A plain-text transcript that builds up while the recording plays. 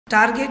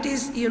Target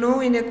is,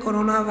 in a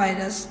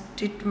coronavirus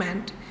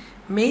treatment,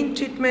 main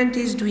treatment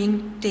is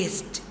doing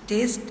test.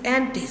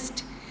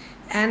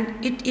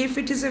 And if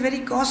it is a very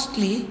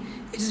costly,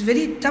 it is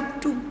very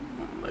tough to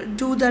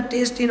do the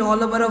test in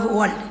all over the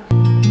world.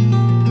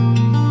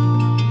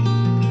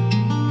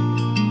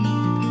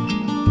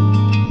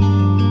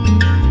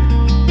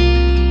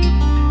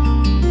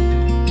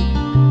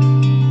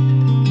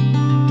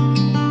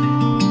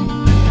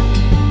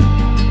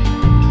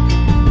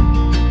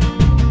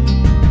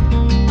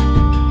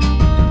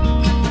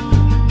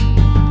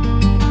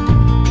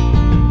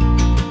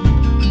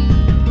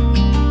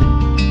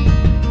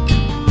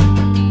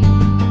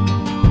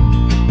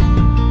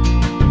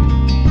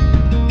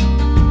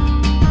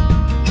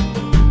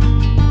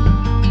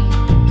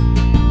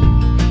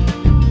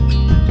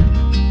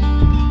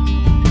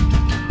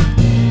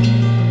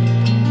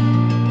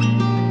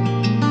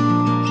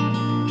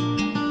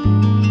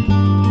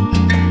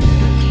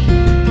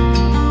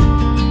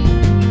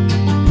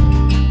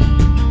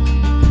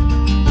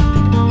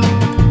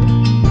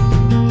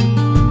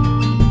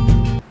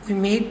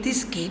 Made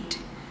this kit,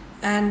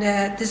 and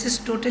this is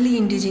totally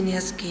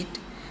indigenous kit.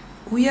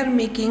 We are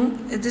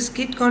making this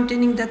kit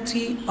containing the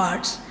three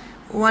parts.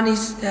 One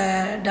is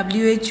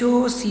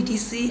WHO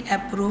CDC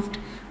approved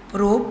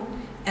probe,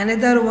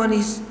 another one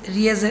is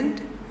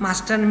reagent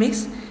master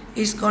mix,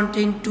 is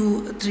contained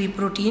 2-3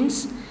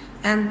 proteins,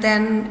 and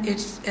then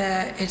it's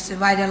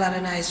viral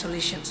RNA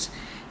solutions.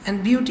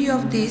 And beauty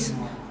of this,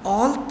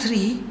 all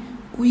three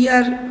we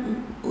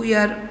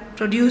are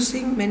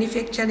producing,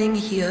 manufacturing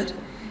here,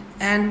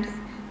 and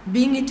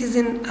being it is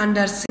in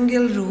under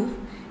single roof,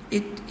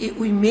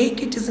 we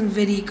make it is in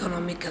very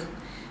economical.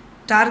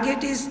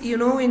 Target is,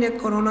 in a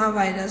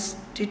coronavirus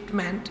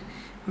treatment,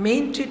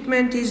 main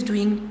treatment is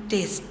doing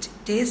test.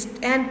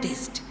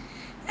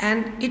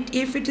 And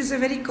if it is a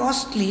very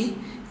costly,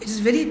 it is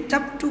very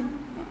tough to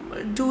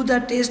do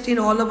the test in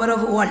all over the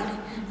world.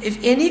 If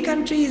any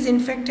country is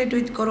infected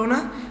with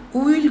corona, who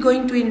will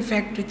going to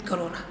infect with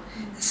corona?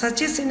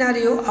 Such a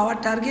scenario, our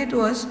target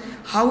was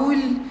how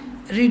will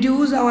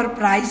reduce our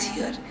price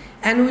here,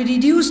 and we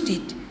reduced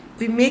it.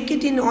 We make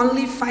it in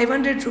only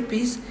 500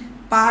 rupees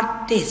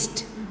per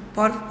test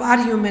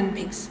per human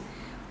beings.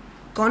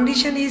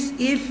 Condition is,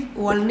 if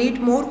we'll need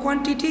more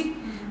quantity,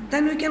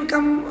 then we can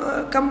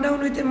come down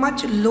with a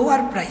much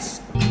lower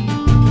price.